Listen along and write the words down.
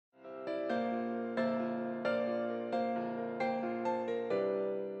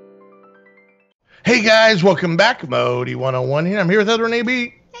Hey guys, welcome back. Modii101 here. I'm here with Edward and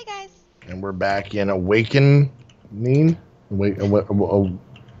AB. Hey guys. And we're back in Awakening.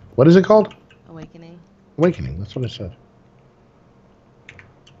 What is it called? Awakening. Awakening, that's what I said.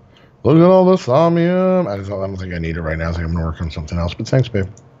 Look at all the thaumium. I don't think I need it right now. I think I'm going to work on something else. But thanks, babe.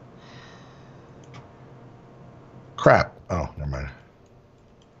 Crap. Oh, never mind.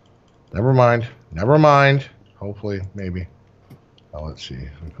 Never mind. Never mind. Hopefully, maybe. Oh, let's see.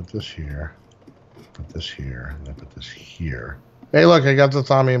 Let me put this here. Put this here. And then put this here. Hey, look, I got the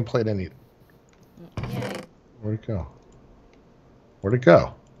thaumium plate I need. Yay. Where'd it go? Where'd it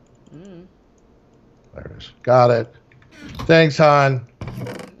go? There it is. Got it. Thanks, hon.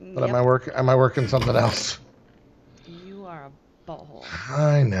 But Yep. am I working something else? You are a butthole.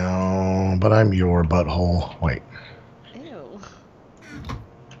 I know, but I'm your butthole. Wait. Ew.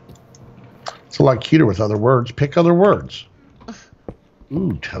 It's a lot cuter with other words. Pick other words.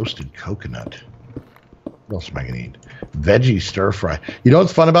 Ooh, toasted coconut. What else am I going to eat? Veggie stir fry. You know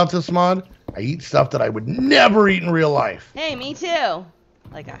what's fun about this mod? I eat stuff that I would never eat in real life. Hey, me too.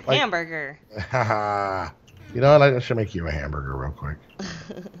 Like a hamburger. Haha. You know what? I should make you a hamburger real quick.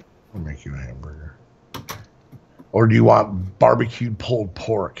 I'll make you a hamburger. Or do you want barbecued pulled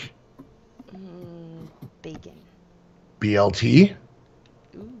pork? Bacon. BLT?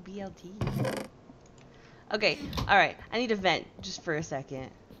 Ooh, BLT. Okay, alright. I need to vent just for a second.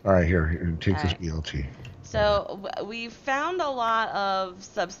 All right, here take this Alright. BLT. So, we found a lot of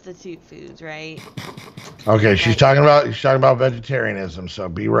substitute foods, right? Okay, she's talking about vegetarianism, so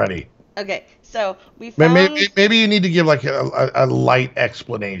be ready. Okay, so we found... Maybe you need to give like a light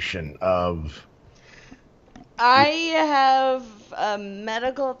explanation of... I have a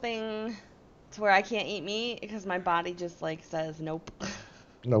medical thing to where I can't eat meat because my body just like says nope.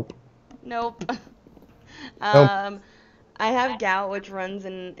 Nope. Nope. I have gout, which runs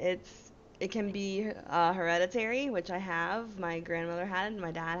in it can be hereditary, which I have. My grandmother had it,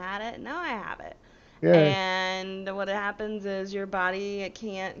 my dad had it, now I have it. Yeah. And what happens is your body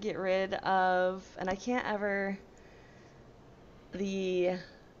can't get rid of, and I can't ever They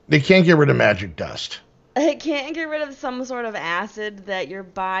can't get rid of magic dust. It can't get rid of some sort of acid that your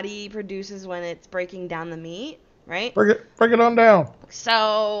body produces when it's breaking down the meat, right? Break it on down.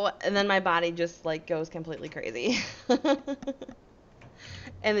 So, and then my body just like goes completely crazy.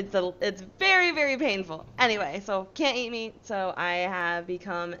 And it's very, very painful. Anyway, so can't eat meat, so I have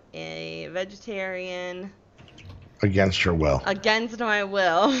become a vegetarian. Against your will. Against my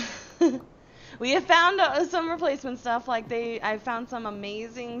will. We have found some replacement stuff, like I found some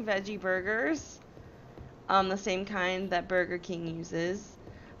amazing veggie burgers. The same kind that Burger King uses.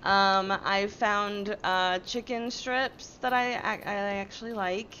 I found chicken strips that I actually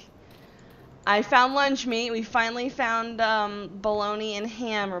like. I found lunch meat. We finally found bologna and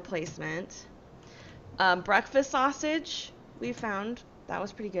ham replacement. Breakfast sausage we found. That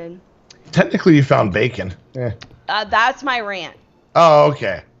was pretty good. Technically, you found bacon. Yeah. That's my rant. Oh,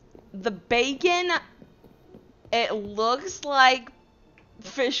 okay. The bacon, it looks like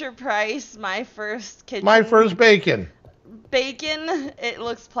Fisher Price, my first kitchen. My first bacon. Bacon, it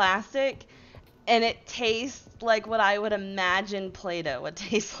looks plastic, and it tastes like what I would imagine Play-Doh would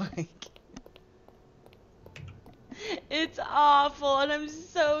taste like. It's awful, and I'm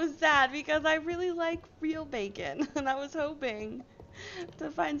so sad because I really like real bacon, and I was hoping to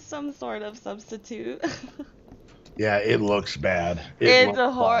find some sort of substitute. Yeah, it looks bad. It's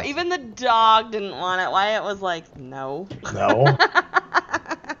a horror. Even the dog didn't want it. Wyatt was like, no. No.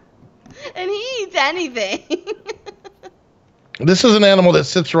 And he eats anything. This is an animal that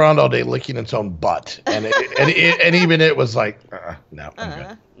sits around all day licking its own butt, and even it was like, no, I'm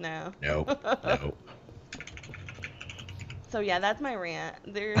good. No. No. So yeah, that's my rant.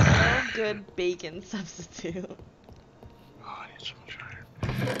 There's no good bacon substitute. Oh, I need some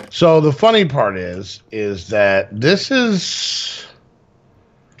sugar. So the funny part is that this is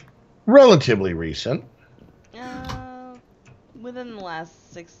relatively recent. Within the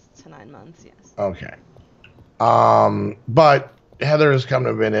last 6 to 9 months, yes. Okay. But Heather has come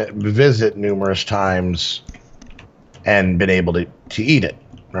to visit numerous times and been able to eat it,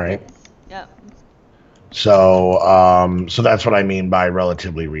 right? Yep. So, so that's what I mean by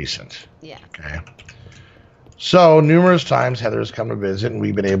relatively recent. Yeah. Okay. So numerous times Heather has come to visit, and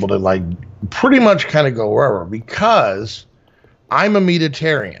we've been able to like pretty much kind of go wherever because I'm a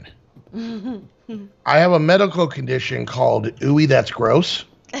meatitarian. I have a medical condition called ooey, that's gross.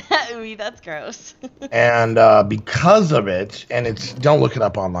 Ooey, that's gross. And because of it, and don't look it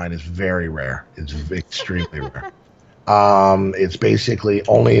up online, it's very rare. It's extremely rare. It's basically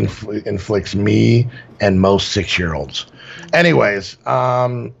only inflicts me and most 6-year-olds. Anyways,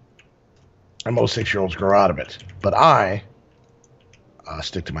 And most 6-year-olds grow out of it. But I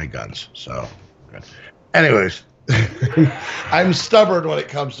stick to my guns. So, good. Anyways, I'm stubborn when it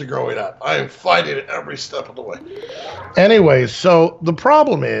comes to growing up. I am fighting it every step of the way. Anyways, so the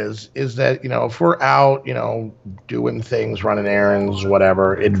problem is that, if we're out, doing things, running errands,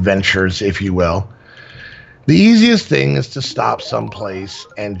 whatever, adventures, if you will, the easiest thing is to stop someplace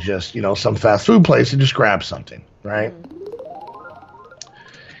and just, some fast food place and just grab something, right?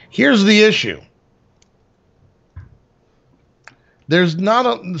 Here's the issue. There's not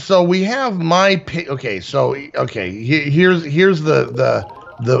a, so we have here's the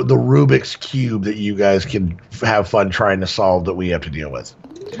Rubik's Cube that you guys can have fun trying to solve that we have to deal with.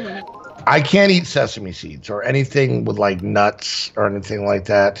 I can't eat sesame seeds or anything with like nuts or anything like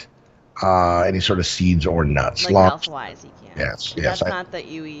that. Any sort of seeds or nuts. Like health-wise, you can't. Yes. That's not that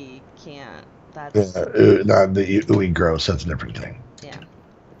you can't. That's not that you eat gross. That's a different thing. Yeah.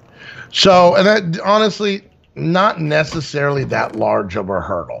 So, and that honestly, not necessarily that large of a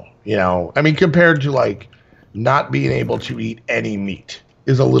hurdle, I mean, compared to like not being able to eat any meat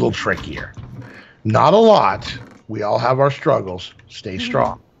is a little trickier. Not a lot. We all have our struggles. Stay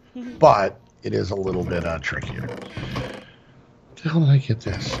strong. But it is a little bit trickier. Where the hell did I get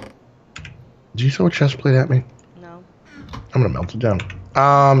this? Did you throw a chest plate at me? No. I'm going to melt it down.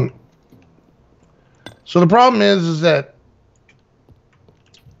 So the problem is that,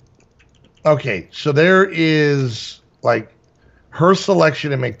 okay, so there is, like, her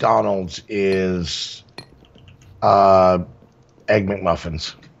selection at McDonald's is Egg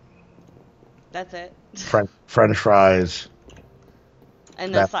McMuffins. That's it? French fries.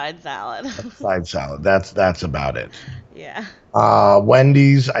 And a side salad. Side salad. That's about it. Yeah.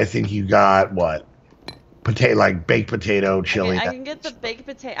 Wendy's, I think you got, what? Baked potato, chili. I can get the baked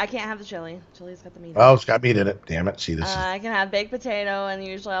potato. I can't have the chili. Chili's got the meat. Oh, it's got meat in it. Damn it. See, this is... I can have baked potato, and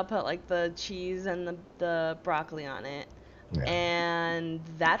usually I'll put, like, the cheese and the broccoli on it. Yeah. And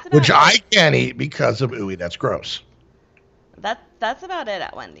that's about Which it. I can't eat because of ooey. That's gross. That's about it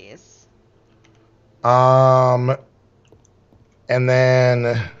at Wendy's. And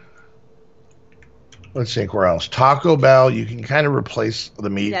then... Let's think where else. Taco Bell, you can kind of replace the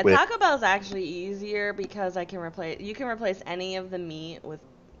meat with... Yeah, Taco Bell is actually easier because you can replace any of the meat with...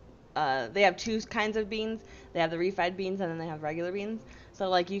 they have two kinds of beans. They have the refried beans and then they have regular beans. So,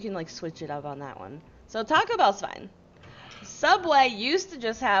 like, you can, like, switch it up on that one. So, Taco Bell's fine. Subway used to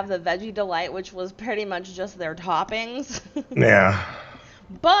just have the Veggie Delight, which was pretty much just their toppings. Yeah.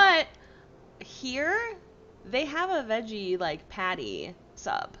 But here, they have a veggie, like, patty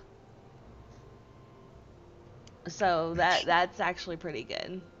sub. So that's actually pretty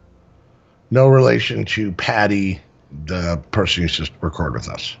good. No relation to Patty, the person who used to record with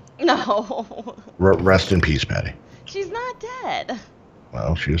us. No. Rest in peace, Patty. She's not dead.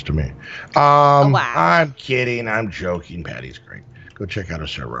 Well, she is to me. Oh, wow. I'm kidding. I'm joking. Patty's great. Go check out our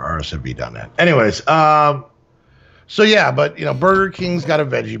server, rsfv.net. Anyways, so yeah, but Burger King's got a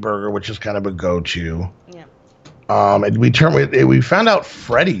veggie burger, which is kind of a go-to. Yeah. And we found out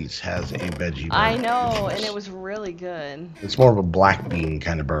Freddy's has a veggie burger. I know, and it was really good. It's more of a black bean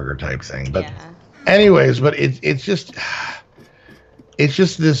kind of burger type thing. But anyways, but it's just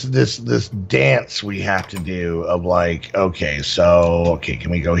this dance we have to do of like, okay, can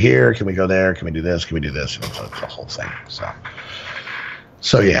we go here? Can we go there? Can we do this? Can we do this? And it's the whole thing.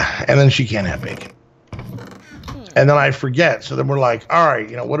 So yeah, and then she can't have bacon. And then I forget. So then we're like, all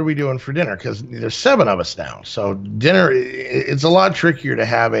right, what are we doing for dinner? Because there's 7 of us now. So dinner, it's a lot trickier to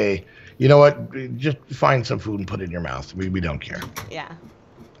have just find some food and put it in your mouth. We don't care. Yeah.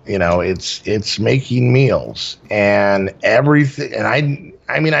 It's making meals and everything. And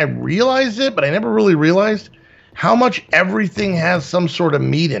I realized it, but I never really realized how much everything has some sort of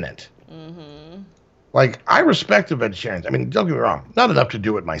meat in it. Mm-hmm. Like, I respect the vegetarians. I mean, don't get me wrong. Not enough to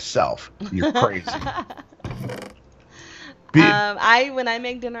do it myself. You're crazy. When I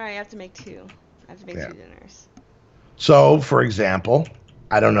make dinner, I have to make 2. I have to make 2 dinners. So, for example,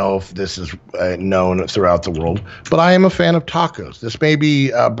 I don't know if this is known throughout the world, but I am a fan of tacos. This may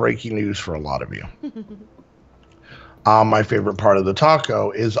be breaking news for a lot of you. My favorite part of the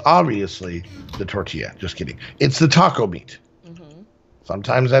taco is obviously the tortilla. Just kidding. It's the taco meat. Mm-hmm.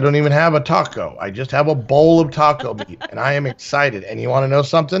 Sometimes I don't even have a taco. I just have a bowl of taco meat, and I am excited. And you want to know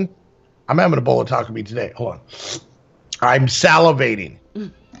something? I'm having a bowl of taco meat today. Hold on. I'm salivating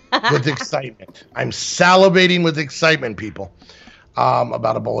with excitement. I'm salivating with excitement, people,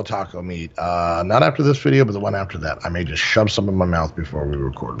 about a bowl of taco meat. Not after this video, but the one after that. I may just shove some in my mouth before we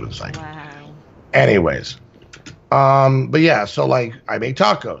record with this. Wow. Anyways. But yeah, so like I make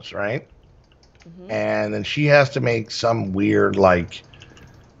tacos, right? Mm-hmm. And then she has to make some weird, like,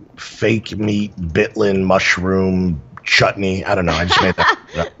 fake meat Bitlin mushroom chutney. I don't know. I just made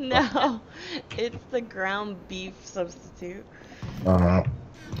that. No, it's the ground beef substitute. Uh-huh.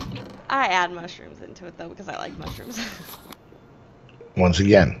 I add mushrooms into it though because I like mushrooms. Once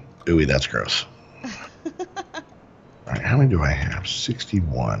again, ooey, that's gross. All right, how many do I have?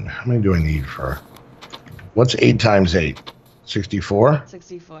 61. How many do I need for? What's 8 times 8? 64?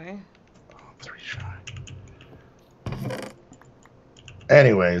 64. Oh, 3 shy.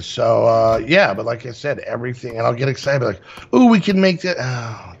 Anyways, so yeah, but like I said, everything, and I'll get excited like, ooh, we can make that.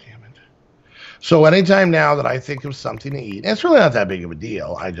 Oh, damn it. So anytime now that I think of something to eat, and it's really not that big of a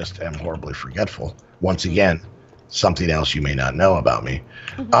deal. I just am horribly forgetful. Once again, something else you may not know about me.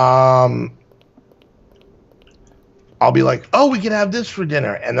 I'll be like, oh, we could have this for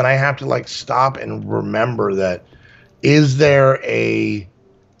dinner. And then I have to like stop and remember that, is there a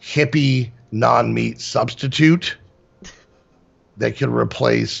hippie non-meat substitute that could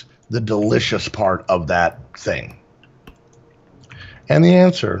replace the delicious part of that thing? And the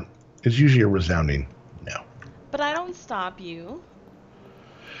answer is usually a resounding no. But I don't stop you.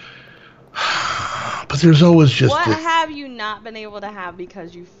 But there's always just what have you not been able to have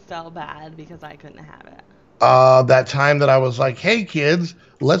because you felt bad because I couldn't have it? That time that I was like, hey kids,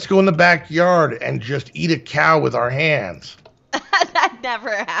 let's go in the backyard and just eat a cow with our hands. That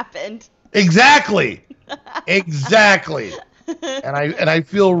never happened. Exactly. Exactly. And I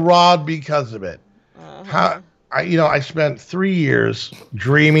feel robbed because of it. I spent 3 years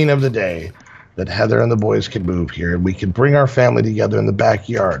dreaming of the day that Heather and the boys could move here and we could bring our family together in the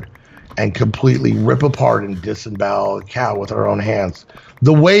backyard and completely rip apart and disembowel a cow with our own hands.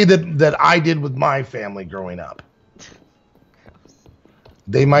 The way that I did with my family growing up. Gross.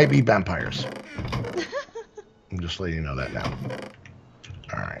 They might be vampires. I'm just letting you know that now.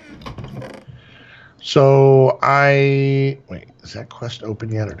 All right. So wait, is that quest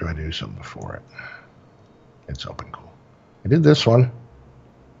open yet or do I do something before it? It's open, cool. I did this one.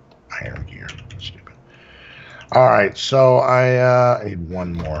 Iron gear, stupid. All right, so I need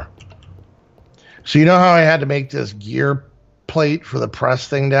one more. So you know how I had to make this gear plate for the press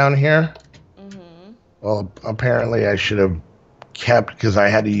thing down here? Mm-hmm. Well, apparently I should have kept, because I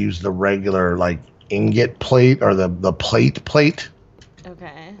had to use the regular like ingot plate or the plate.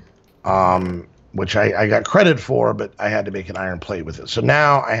 Okay. Which I got credit for, but I had to make an iron plate with it. So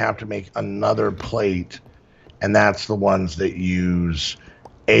now I have to make another plate, and that's the ones that use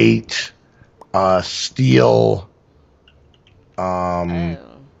 8 steel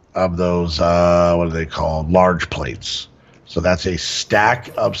of those, what are they called? Large plates. So that's a stack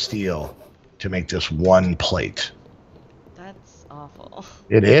of steel to make this one plate. That's awful.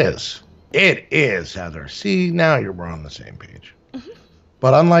 It is. It is, Heather. See, now we're on the same page.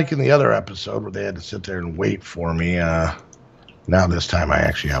 But unlike in the other episode where they had to sit there and wait for me, now this time I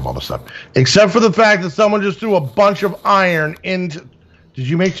actually have all the stuff. Except for the fact that someone just threw a bunch of iron into... Did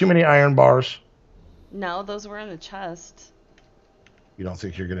you make too many iron bars? No, those were in the chest. You don't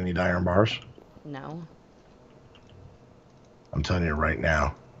think you're going to need iron bars? No. I'm telling you right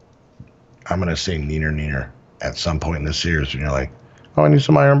now, I'm going to say neener at some point in this series when you're like, oh, I need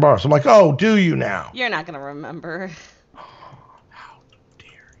some iron bars. I'm like, oh, do you now? You're not going to remember. How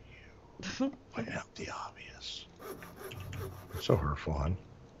dare you point out the obvious. So hurtful, hon.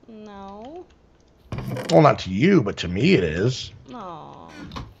 No. Well, not to you, but to me it is. No.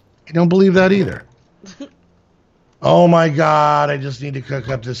 I don't believe that either. Oh my God, I just need to cook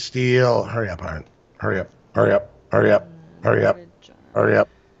up this steel. Hurry up, Iron. Hurry up, hurry up, hurry up, hurry up, hurry up,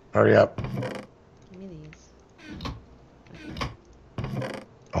 hurry up. Give me these.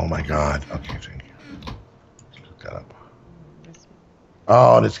 Oh my God. Okay, thank you. Let's cook that up.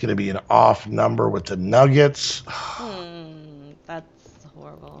 Oh, and it's going to be an off number with the nuggets. That's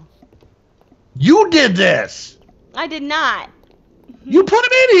horrible. You did this! I did not. You put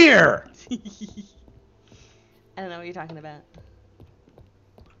them in here! I don't know what you're talking about.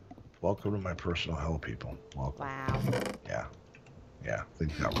 Welcome to my personal hell, people. Welcome. Wow. Yeah. Yeah.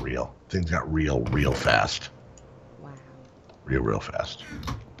 Things got real. Things got real fast. Wow. Real fast.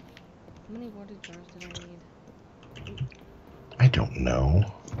 How many water jars did I need? I don't know.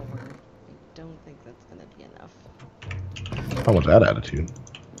 4. I don't think that's going to be enough. How was that attitude?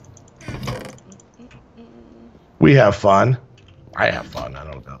 We have fun. I have fun. I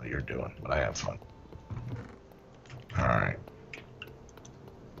don't know what you're doing, but I have fun. All right.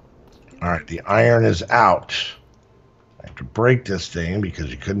 All right, the iron is out. I have to break this thing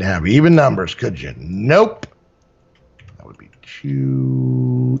because you couldn't have even numbers, could you? Nope. That would be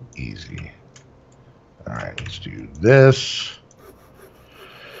too easy. All right, let's do this.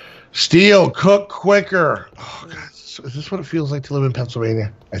 Steel, cook quicker. Oh, God, this is Is this what it feels like to live in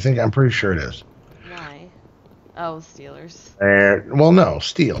Pennsylvania? I'm pretty sure it is. Why? Oh, Steelers. Well, no,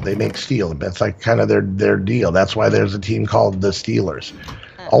 steel. They make steel. That's like kind of their deal. That's why there's a team called the Steelers.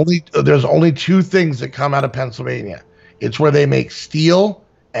 There's only two things that come out of Pennsylvania. It's where they make steel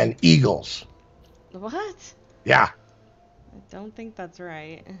and eagles. What? Yeah. I don't think that's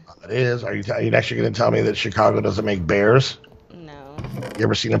right. It is. Are you actually going to tell me that Chicago doesn't make bears? No. You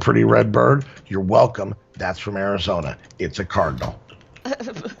ever seen a pretty red bird? You're welcome. That's from Arizona. It's a cardinal.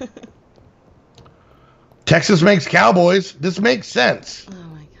 Texas makes cowboys. This makes sense. Oh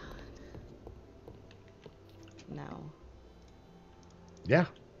my god. No. Yeah.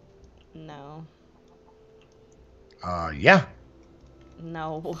 No. Yeah.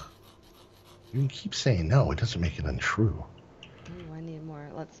 No. You can keep saying no. It doesn't make it untrue. Ooh, I need more.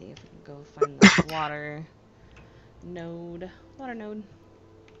 Let's see if we can go find the water node. Water node.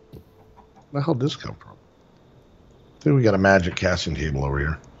 Where the hell did this come from? I think we got a magic casting table over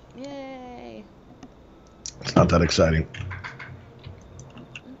here. Yay. It's not that exciting.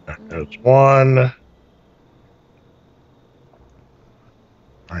 There's one. All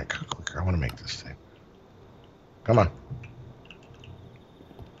right, cook quicker. I want to make this thing. Come on.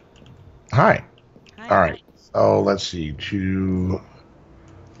 Hi. Hi. All right. So let's see. What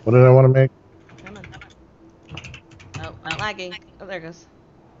did I want to make? Come on. Oh, I'm lagging. Oh, there it goes.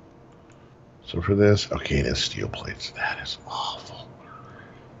 So for this, okay, there's steel plates. That is awful.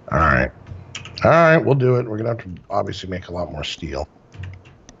 All right. All right, we'll do it. We're going to have to obviously make a lot more steel.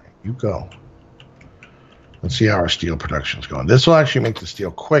 You go. Let's see how our steel production's going. This will actually make the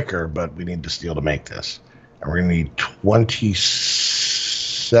steel quicker, but we need the steel to make this. And we're going to need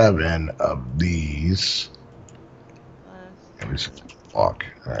 27 of these. Every block.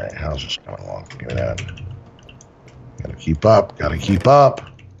 All right, how's this going along? Give me that. Gotta keep up. Gotta keep up.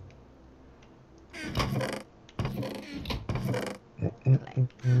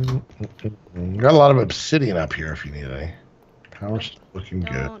 Got a lot of obsidian up here if you need any. Power's looking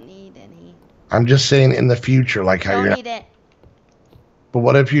good. Don't need any. I'm just saying in the future, like how Don't you're. need it. But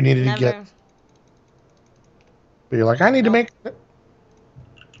what if you needed Never. to get? But you're like, I need to make.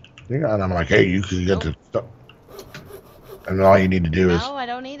 And I'm like, hey, you can get the stuff. And all you need to do is. No, I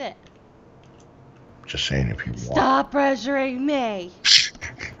don't need it. Just saying if you want. Stop pressuring me.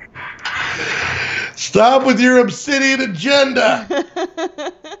 Stop with your obsidian agenda.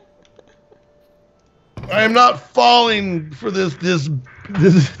 I am not falling for this the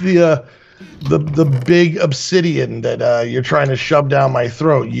big obsidian that you're trying to shove down my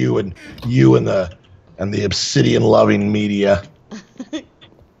throat. You and the obsidian loving media.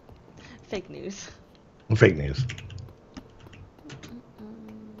 Fake news. Fake news.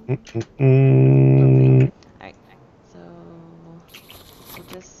 Alright, so I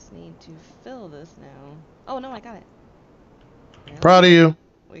just need to fill this now. Oh no, I got it. Really? Proud of you.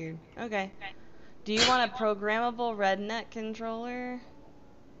 Weird. Okay. Do you want a programmable redneck controller?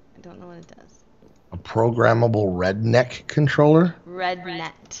 I don't know what it does. A programmable redneck controller?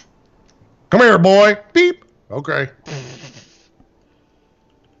 Rednet. Come here, boy. Beep. Okay.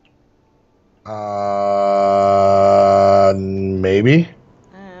 Maybe.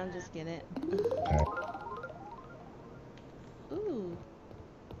 I'll just get it. Okay. Ooh,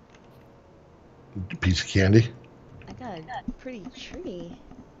 Piece of candy. I got a pretty tree.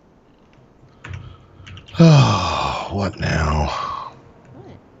 Oh, what now?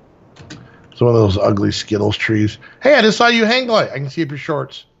 What? It's one of those ugly Skittles trees. Hey, I just saw you hang glide. I can see up your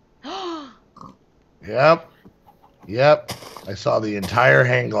shorts. Yep. Yep. I saw the entire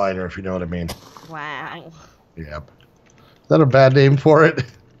hang glider, if you know what I mean. Wow. Yep. Is that a bad name for it?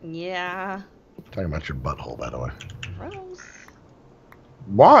 Yeah. Talking about your butthole, by the way. Gross.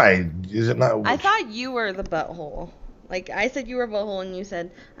 Why? Is it not? I thought you were the butthole. Like, I said you were butthole, and you said,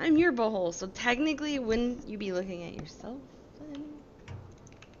 I'm your butthole. So technically, wouldn't you be looking at yourself then?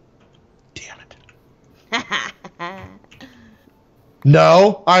 Damn it.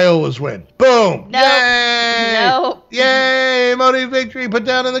 No, I always win. Boom. Nope. Yay! Nope. Yay! Modi victory. Put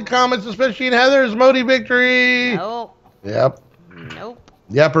down in the comments, especially in Heather's, Modi victory. Nope. Yep. Nope.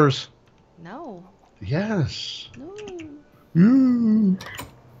 Yepers. No. Yes. No. I'm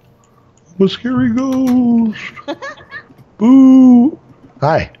a scary ghost. Boo.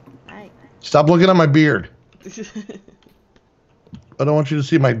 Hi. Hi. Stop looking at my beard. I don't want you to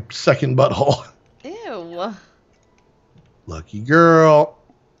see my second butthole. Ew. Lucky girl.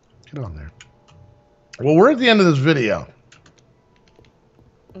 Get on there. Well, we're at the end of this video.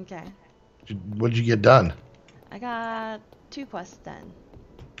 Okay. What'd you get done? I got 2 quests done.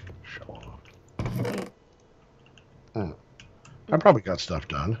 Show off. I probably got stuff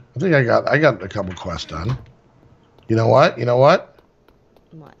done. I think I got a couple quests done. You know what? You know what?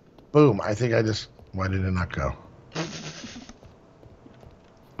 What? Boom. I think I just... Why did it not go?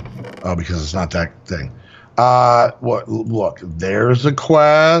 Oh, because it's not that thing. What? Look, there's a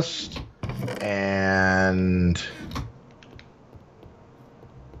quest. And...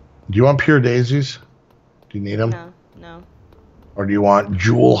 Do you want pure daisies? Do you need them? No, no. Or do you want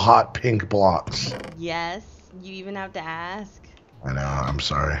jewel hot pink blocks? Yes. You even have to ask. I know. I'm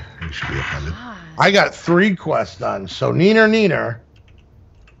sorry. You should be offended. God. I got 3 quests done. So, neener.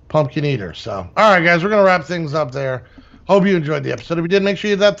 Pumpkin eater. So, all right, guys. We're going to wrap things up there. Hope you enjoyed the episode. If you did, make sure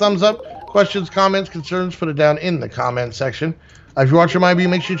you hit that thumbs up. Questions, comments, concerns, put it down in the comment section. If you're watching my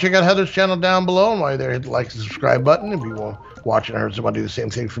make sure you check out Heather's channel down below. And while you're there, hit the like and subscribe button. If you want watch and heard somebody do the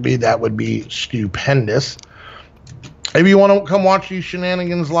same thing for me, that would be stupendous. If you want to come watch these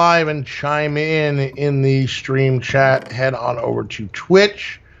shenanigans live and chime in the stream chat, head on over to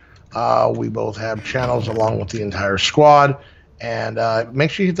Twitch. We both have channels along with the entire squad. And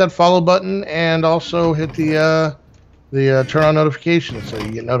make sure you hit that follow button and also hit the turn on notifications so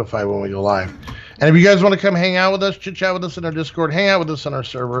you get notified when we go live. And if you guys want to come hang out with us, chit chat with us in our Discord, hang out with us on our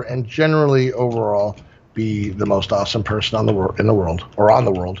server, and generally overall be the most awesome person on the world, in the world,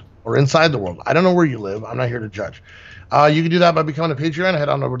 or inside the world. I don't know where you live. I'm not here to judge. You can do that by becoming a Patreon. Head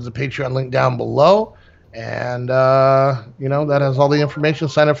on over to the Patreon link down below. And, that has all the information.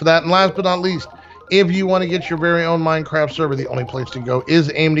 Sign up for that. And last but not least, if you want to get your very own Minecraft server, the only place to go is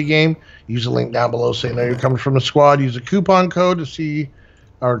AIM2Game. Use the link down below so you know you're coming from the squad. Use a coupon code to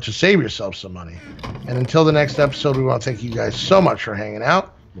save yourself some money. And until the next episode, we want to thank you guys so much for hanging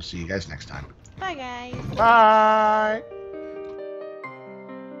out. We'll see you guys next time. Bye, guys. Bye.